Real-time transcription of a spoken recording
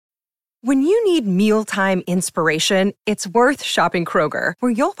When you need mealtime inspiration, it's worth shopping Kroger,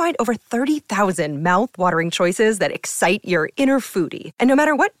 where you'll find over 30,000 mouth-watering choices that excite your inner foodie. And no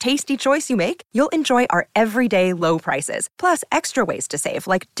matter what tasty choice you make, you'll enjoy our everyday low prices, plus extra ways to save,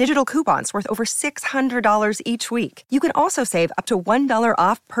 like digital coupons worth over $600 each week. You can also save up to $1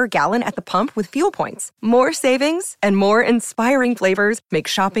 off per gallon at the pump with fuel points. More savings and more inspiring flavors make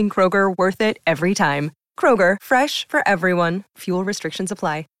shopping Kroger worth it every time. Kroger, fresh for everyone. Fuel restrictions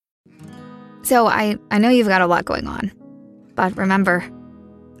apply. So I know you've got a lot going on, but remember,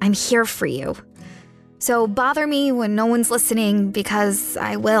 I'm here for you. So bother me when no one's listening, because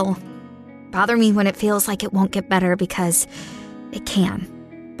I will. Bother me when it feels like it won't get better, because it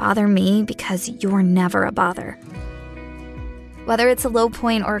can. Bother me because you're never a bother. Whether it's a low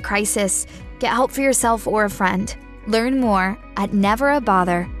point or a crisis, get help for yourself or a friend. Learn more at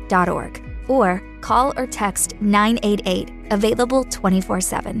neverabother.org or call or text 988, available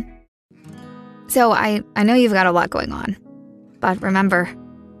 24/7. So I know you've got a lot going on, but remember,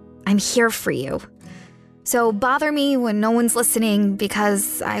 I'm here for you. So bother me when no one's listening,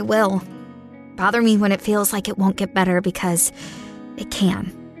 because I will. Bother me when it feels like it won't get better, because it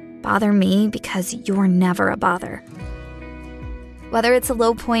can. Bother me because you're never a bother. Whether it's a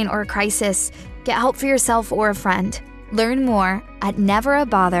low point or a crisis, get help for yourself or a friend. Learn more at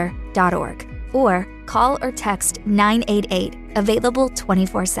neverabother.org or call or text 988, available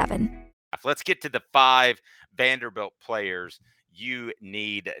 24/7. Let's get to the 5 Vanderbilt players you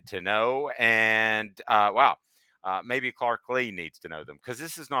need to know. And, maybe Clark Lee needs to know them, because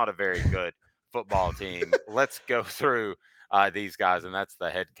this is not a very good football team. Let's go through these guys, and that's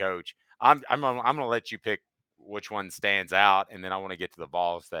the head coach. I'm going to let you pick which one stands out, and then I want to get to the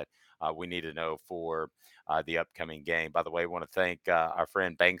Vols that we need to know for the upcoming game. By the way, I want to thank our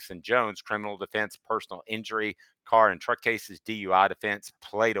friend Banks and Jones, criminal defense, personal injury, car and truck cases, DUI defense,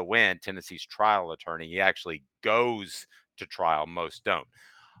 play to win, Tennessee's trial attorney. He actually goes to trial. Most don't.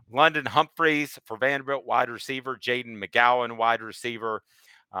 London Humphreys for Vanderbilt, wide receiver. Jaden McGowan, wide receiver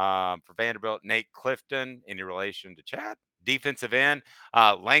for Vanderbilt. Nate Clifton, any relation to Chad? Defensive end.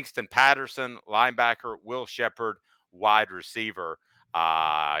 Langston Patterson, linebacker. Will Shepard, wide receiver.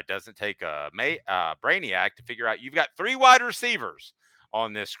 It doesn't take a brainiac to figure out you've got 3 wide receivers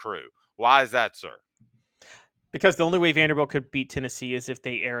on this crew. Why is that, sir? Because the only way Vanderbilt could beat Tennessee is if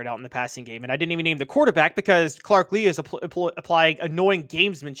they air it out in the passing game. And I didn't even name the quarterback because Clark Lee is applying annoying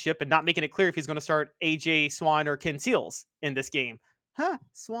gamesmanship and not making it clear if he's going to start A.J. Swan or Ken Seals in this game.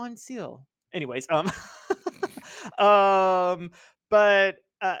 Swan Seal. Anyways, so I'm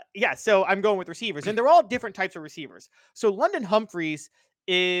going with receivers. And they're all different types of receivers. So London Humphreys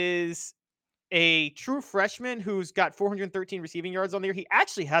is a true freshman who's got 413 receiving yards on there. He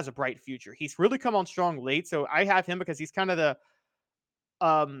actually has a bright future. He's really come on strong late. So I have him because he's kind of the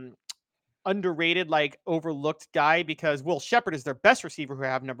underrated, like overlooked guy, because Will Shepard is their best receiver who I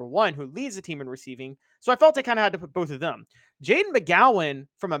have number 1, who leads the team in receiving. So I felt I kind of had to put both of them. Jaden McGowan,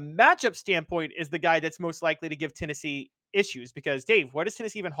 from a matchup standpoint, is the guy that's most likely to give Tennessee issues, because Dave, what has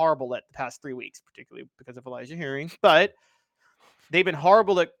Tennessee been horrible at the past 3 weeks, particularly because of Elijah Herring, but they've been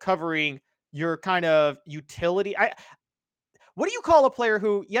horrible at covering your kind of utility. What do you call a player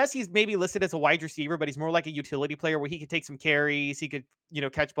who, yes, he's maybe listed as a wide receiver, but he's more like a utility player where he could take some carries. He could,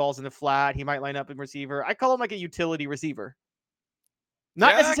 catch balls in the flat. He might line up in receiver. I call him like a utility receiver.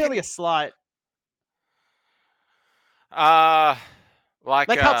 Not necessarily a slot.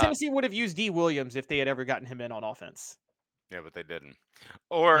 Like how Tennessee would have used D. Williams if they had ever gotten him in on offense. Yeah, but they didn't.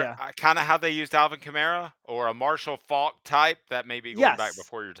 Or kind of how they used Alvin Kamara, or a Marshall Faulk type that may be going back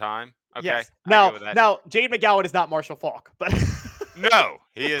before your time. Okay. Yes. Now, Jaden McGowan is not Marshall Faulk, but no,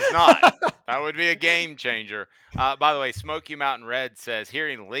 he is not. That would be a game changer. By the way, Smoky Mountain Red says,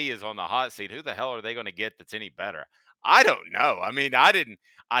 hearing Lee is on the hot seat, who the hell are they going to get that's any better? I don't know. I mean, I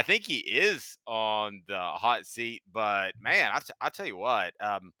think he is on the hot seat, but man, I tell you what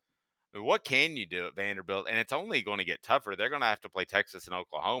can you do at Vanderbilt? And it's only going to get tougher. They're going to have to play Texas and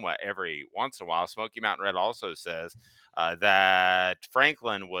Oklahoma every once in a while. Smoky Mountain Red also says that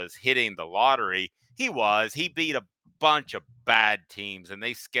Franklin was hitting the lottery. He beat a bunch of bad teams, and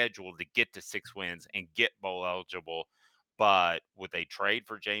they scheduled to get to 6 wins and get bowl eligible. But would they trade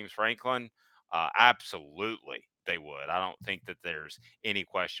for James Franklin? Absolutely, they would. I don't think that there's any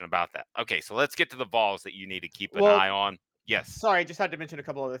question about that. Okay, so let's get to the Vols that you need to keep an eye on. Yes. Sorry, I just had to mention a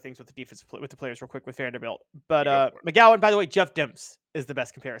couple other things with the defense, with the players real quick with Vanderbilt. But McGowan, by the way, Jeff Demps is the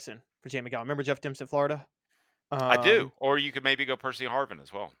best comparison for Jay McGowan. Remember Jeff Demps at Florida? I do. Or you could maybe go Percy Harvin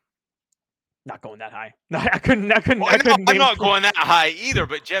as well. Not going that high. No, I couldn't. I'm not going that high either.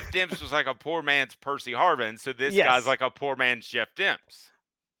 But Jeff Demps was like a poor man's Percy Harvin, so this guy's like a poor man's Jeff Demps.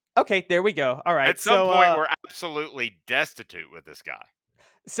 Okay, there we go. All right. At some point, we're absolutely destitute with this guy.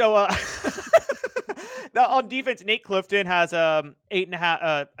 So now on defense, Nate Clifton has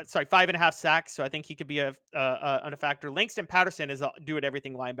 5.5 sacks. So I think he could be a factor. Langston Patterson is do it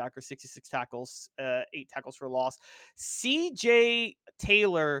everything linebacker, 66 tackles, 8 tackles for loss. CJ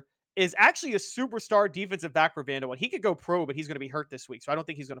Taylor is actually a superstar defensive back for Vandy. He could go pro, but he's going to be hurt this week, so I don't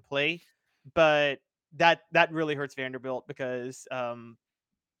think he's going to play. But that really hurts Vanderbilt because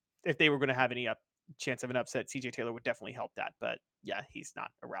if they were going to have any chance of an upset, CJ Taylor would definitely help that. But yeah, he's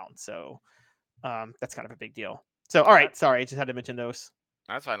not around, so that's kind of a big deal. So all right, sorry, I just had to mention those.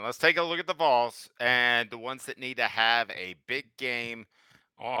 That's fine. Let's take a look at the Vols and the ones that need to have a big game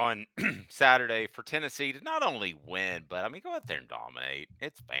on Saturday for Tennessee to not only win, but go out there and dominate.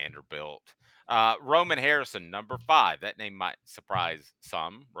 It's Vanderbilt. Roman Harrison, number 5. That name might surprise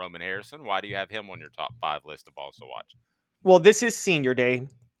some. Roman Harrison. Why do you have him on your top 5 list of Vols to watch? Well, this is senior day,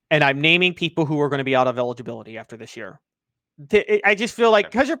 and I'm naming people who are going to be out of eligibility after this year. I just feel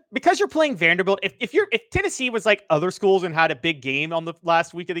like because you're playing Vanderbilt, if Tennessee was like other schools and had a big game on the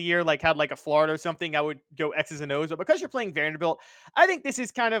last week of the year, like had like a Florida or something, I would go X's and O's. But because you're playing Vanderbilt, I think this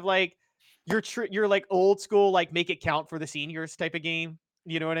is kind of like you're like old school, like make it count for the seniors type of game.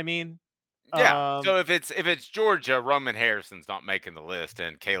 You know what I mean? Yeah. So if it's Georgia, Roman Harrison's not making the list,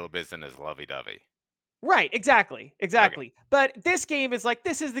 and Caleb isn't as lovey-dovey. Right. Exactly. Okay. But this game is like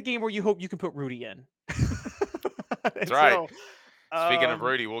this is the game where you hope you can put Rudy in. That's right. Speaking of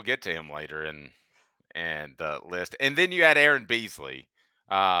Rudy, we'll get to him later in the list. And then you had Aaron Beasley.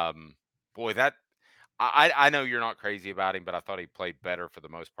 Boy, that I know you're not crazy about him, but I thought he played better for the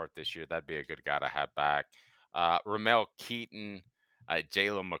most part this year. That'd be a good guy to have back. Ramel Keaton,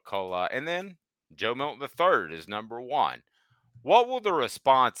 Jalen McCullough, and then Joe Milton III is number 1. What will the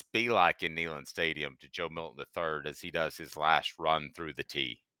response be like in Neyland Stadium to Joe Milton III as he does his last run through the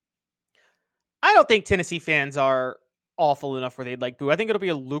tee? I don't think Tennessee fans are awful enough where they'd like boo. I think it'll be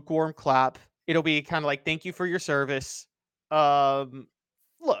a lukewarm clap. It'll be kind of like, thank you for your service.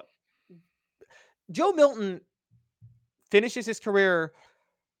 Look, Joe Milton finishes his career.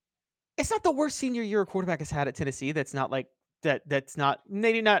 It's not the worst senior year a quarterback has had at Tennessee. That's not like that. That's not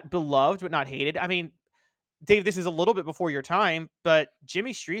maybe not beloved, but not hated. I mean, Dave, this is a little bit before your time, but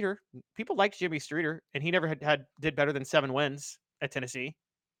Jimmy Streeter, people liked Jimmy Streeter, and he never did better than 7 wins at Tennessee.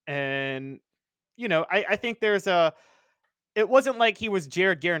 And I think it wasn't like he was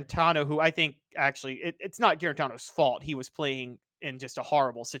Jared Garantano, who I think actually it's not Garantano's fault. He was playing in just a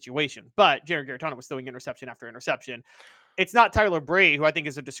horrible situation, but Jared Garantano was throwing interception after interception. It's not Tyler Bray, who I think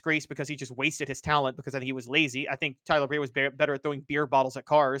is a disgrace because he just wasted his talent because I think he was lazy. I think Tyler Bray was better at throwing beer bottles at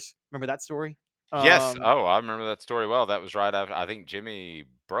cars. Remember that story? Yes. Oh, I remember that story well. That was right after I think Jimmy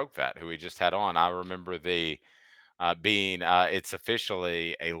broke that, who we just had on. I remember the being it's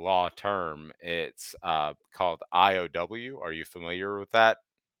officially a law term. It's called IOW. Are you familiar with that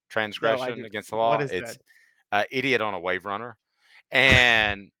transgression against the law? What is It's that? Idiot on a wave runner.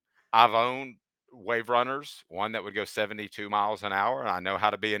 And I've owned wave runners, one that would go 72 miles an hour. And I know how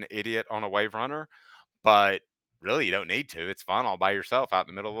to be an idiot on a wave runner, but really you don't need to. It's fun all by yourself out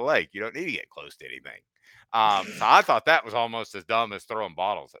in the middle of the lake. You don't need to get close to anything. So I thought that was almost as dumb as throwing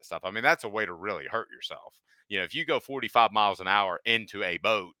bottles at stuff. I mean, that's a way to really hurt yourself. If you go 45 miles an hour into a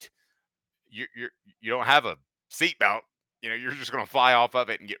boat, you don't have a seatbelt. You're just going to fly off of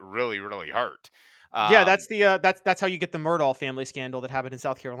it and get really, really hurt. Yeah, that's that's how you get the Murdaugh family scandal that happened in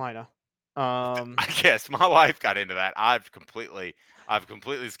South Carolina. I guess my wife got into that. I've completely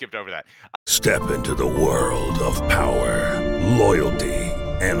skipped over that. Step into the world of power, loyalty,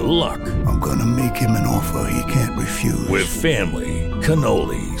 and luck. I'm gonna make him an offer he can't refuse. With family,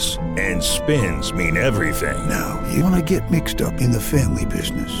 cannolis, and spins mean everything. Now, you wanna get mixed up in the family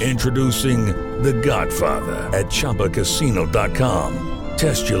business. Introducing The Godfather at ChumbaCasino.com.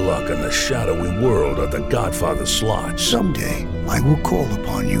 Test your luck in the shadowy world of The Godfather slot. Someday, I will call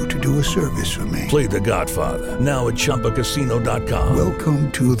upon you to do a service for me. Play The Godfather now at ChumbaCasino.com.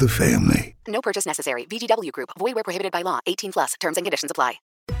 Welcome to the family. No purchase necessary. VGW Group. Void where prohibited by law. 18+. Terms and conditions apply.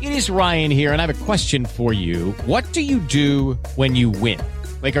 It is Ryan here, and I have a question for you. What do you do when you win?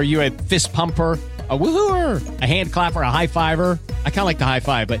 Like, are you a fist pumper, a woohooer, a hand clapper, a high fiver? I kind of like the high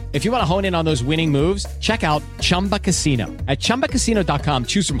five, but if you want to hone in on those winning moves, check out Chumba Casino. At ChumbaCasino.com,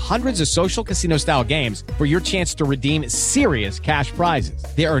 choose from hundreds of social casino-style games for your chance to redeem serious cash prizes.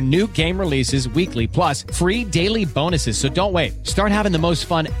 There are new game releases weekly, plus free daily bonuses, so don't wait. Start having the most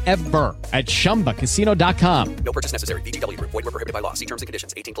fun ever at ChumbaCasino.com. No purchase necessary. VGW Group. Void where prohibited by law. See terms and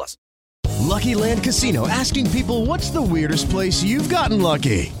conditions. 18+. Lucky Land Casino, asking people, what's the weirdest place you've gotten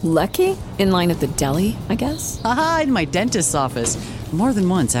lucky? Lucky? In line at the deli, I guess? Aha, in my dentist's office. More than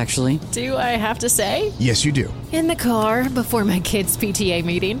once, actually. Do I have to say? Yes, you do. In the car before my kids' PTA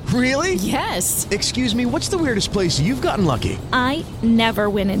meeting. Really? Yes. Excuse me, what's the weirdest place you've gotten lucky? I never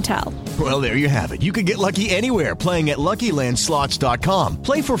win and tell. Well, there you have it. You can get lucky anywhere, playing at LuckyLandSlots.com.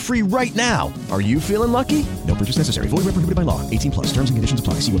 Play for free right now. Are you feeling lucky? No purchase necessary. Void where prohibited by law. 18+. Terms and conditions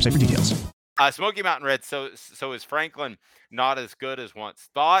apply. See website for details. Smoky Mountain Red. So is Franklin not as good as once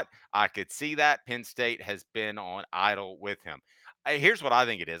thought? I could see that. Penn State has been on idle with him. Here's what I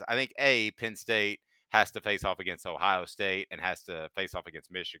think it is. I think Penn State has to face off against Ohio State and has to face off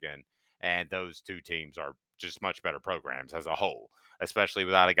against Michigan, and those two teams are just much better programs as a whole, especially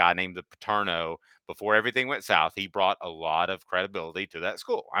without a guy named Paterno. Before everything went south, he brought a lot of credibility to that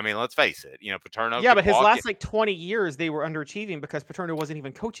school. I mean, let's face it. Paterno. Yeah, but his last 20 years, they were underachieving because Paterno wasn't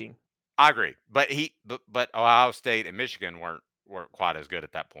even coaching. I agree, but Ohio State and Michigan weren't quite as good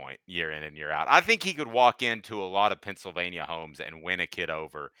at that point, year in and year out. I think he could walk into a lot of Pennsylvania homes and win a kid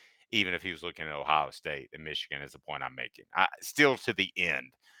over, even if he was looking at Ohio State and Michigan. Is the point I'm making. Still to the end,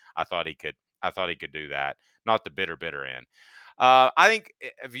 I thought he could do that. Not the bitter end. I think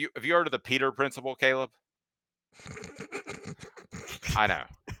have you heard of the Peter principle, Caleb? I know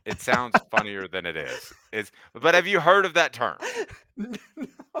it sounds funnier than it is. But have you heard of that term? No.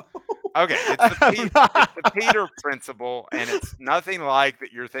 Okay, it's the Peter principle, and it's nothing like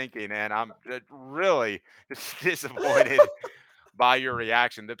that you're thinking, and I'm really disappointed by your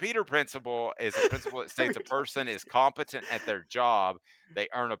reaction. The Peter principle is a principle that states a person is competent at their job. They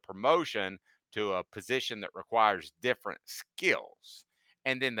earn a promotion to a position that requires different skills,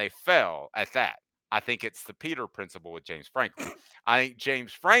 and then they fail at that. I think it's the Peter principle with James Franklin. I think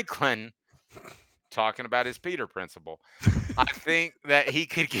James Franklin, talking about his Peter principle, I think that he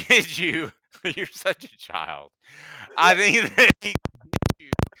could get you. You're such a child. I think that he could get you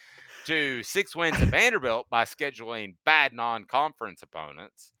to 6 wins at Vanderbilt by scheduling bad non-conference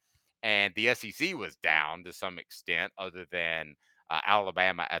opponents, and the SEC was down to some extent, other than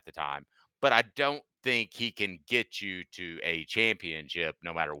Alabama at the time. But I don't think he can get you to a championship,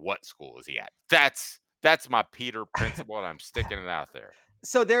 no matter what school is he at. That's my Peter principle, and I'm sticking it out there.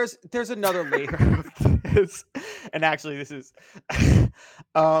 So there's another layer of this, and actually this is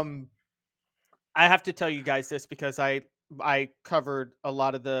I have to tell you guys this because I covered a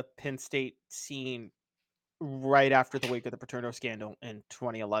lot of the Penn State scene right after the wake of the Paterno scandal in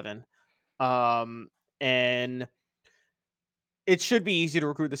 2011. And it should be easy to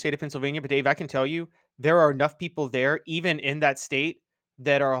recruit the state of Pennsylvania, but Dave, I can tell you there are enough people there, even in that state,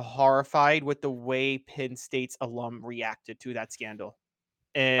 that are horrified with the way Penn State's alum reacted to that scandal.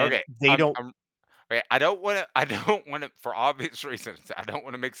 And they don't. Okay, I don't want to, for obvious reasons, I don't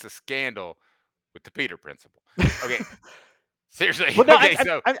want to mix the scandal with the Peter principle. Okay, seriously. Well, no, okay,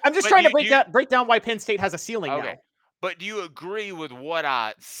 I'm just trying to break down why Penn State has a ceiling now. But do you agree with what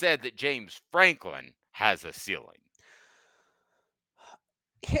I said, that James Franklin has a ceiling?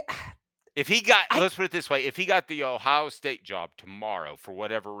 If he got, let's put it this way, if he got the Ohio State job tomorrow for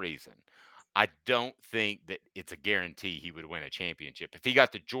whatever reason, I don't think that it's a guarantee he would win a championship. If he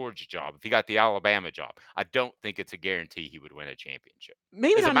got the Georgia job, if he got the Alabama job, I don't think it's a guarantee he would win a championship.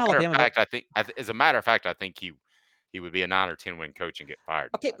 Maybe not Alabama. As a matter of fact, I think he would be a 9 or 10 win coach and get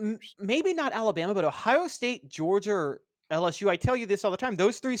fired. Okay, maybe not Alabama, but Ohio State, Georgia, or LSU. I tell you this all the time.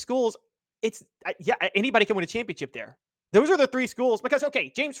 Those 3 schools, anybody can win a championship there. Those are the 3 schools because,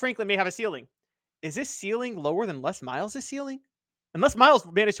 James Franklin may have a ceiling. Is this ceiling lower than Les Miles' ceiling? And Les Miles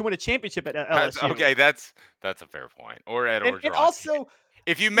managed to win a championship at LSU. Okay, that's a fair point. Or at Orgeron. And also,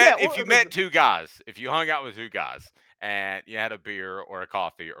 if you met 2 guys, if you hung out with 2 guys and you had a beer or a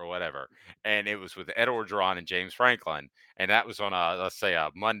coffee or whatever, and it was with Ed Orgeron and James Franklin, and that was on let's say a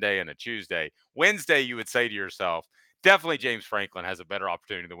Monday and a Tuesday. Wednesday, you would say to yourself, definitely James Franklin has a better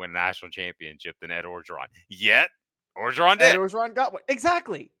opportunity to win a national championship than Ed Orgeron. Yet, Orgeron did. Ed Orgeron got one.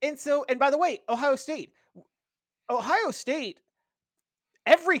 Exactly. And by the way, Ohio State,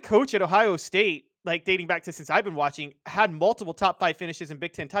 every coach at Ohio State, like dating back to since I've been watching, had multiple top 5 finishes in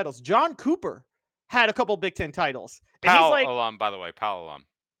Big Ten titles. John Cooper had a couple Big Ten titles. Powell alum, by the way, Powell alum.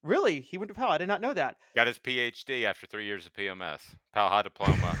 Really? He went to Powell. I did not know that. Got his PhD after 3 years of PMS. Powell High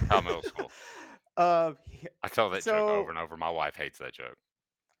Diploma, Powell Middle School. I tell that joke over and over. My wife hates that joke.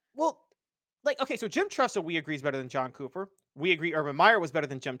 Well, so Jim Tressel, we agree, is better than John Cooper. We agree Urban Meyer was better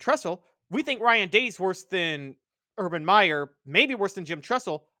than Jim Tressel. We think Ryan Day's worse than Urban Meyer, maybe worse than Jim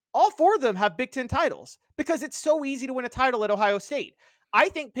Tressel. All 4 of them have Big Ten titles because it's so easy to win a title at Ohio State. I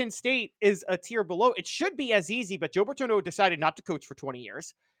think Penn State is a tier below. It should be as easy, but Joe Paterno decided not to coach for 20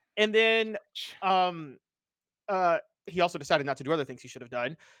 years. And then he also decided not to do other things he should have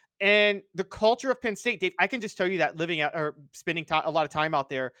done. And the culture of Penn State, Dave, I can just tell you that living out or spending a lot of time out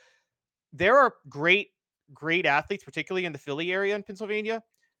there are great athletes, particularly in the Philly area in Pennsylvania,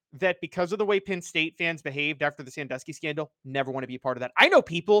 that because of the way Penn State fans behaved after the Sandusky scandal, never want to be a part of that. I know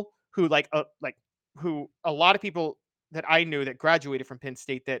people who who a lot of people that I knew that graduated from Penn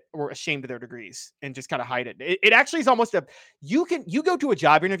State that were ashamed of their degrees and just kind of hide it. It actually is almost you go to a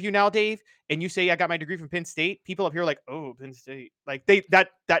job interview now, Dave, and you say, I got my degree from Penn State. People up here are like, oh, Penn State. Like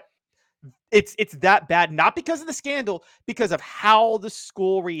it's that bad, not because of the scandal, because of how the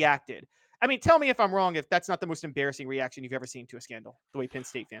school reacted. I mean, tell me if I'm wrong, if that's not the most embarrassing reaction you've ever seen to a scandal, the way Penn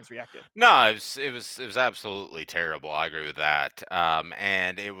State fans reacted. No, it was absolutely terrible. I agree with that.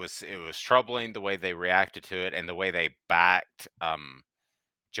 And it was troubling the way they reacted to it and the way they backed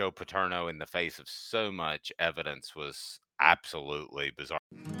Joe Paterno in the face of so much evidence was absolutely bizarre.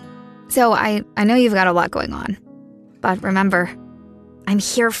 So I know you've got a lot going on, but remember, I'm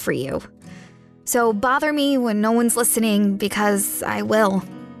here for you. So bother me when no one's listening, because I will.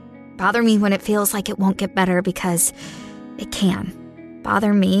 Bother me when it feels like it won't get better, because it can.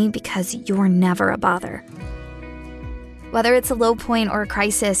 Bother me because you're never a bother. Whether it's a low point or a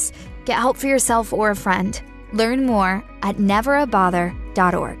crisis, get help for yourself or a friend. Learn more at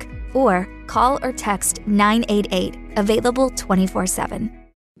neverabother.org or call or text 988, available 24/7.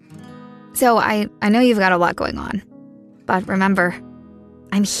 So I know you've got a lot going on, but remember,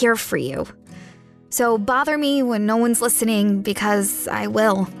 I'm here for you. So bother me when no one's listening, because I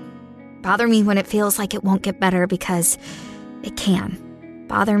will. Bother me when it feels like it won't get better, because it can.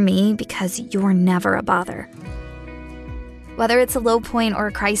 Bother me because you're never a bother. Whether it's a low point or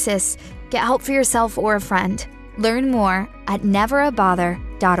a crisis, get help for yourself or a friend. Learn more at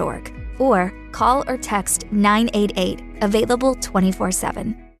neverabother.org or call or text 988, available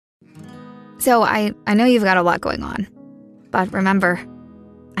 24/7. So I know you've got a lot going on, but remember,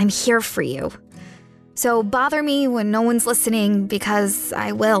 I'm here for you. So bother me when no one's listening, because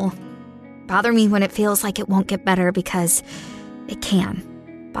I will. Bother me when it feels like it won't get better, because it can.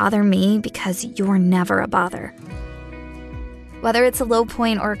 Bother me because you're never a bother. Whether it's a low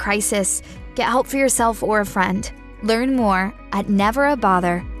point or a crisis, get help for yourself or a friend. Learn more at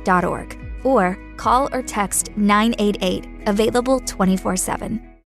neverabother.org or call or text 988, available 24/7.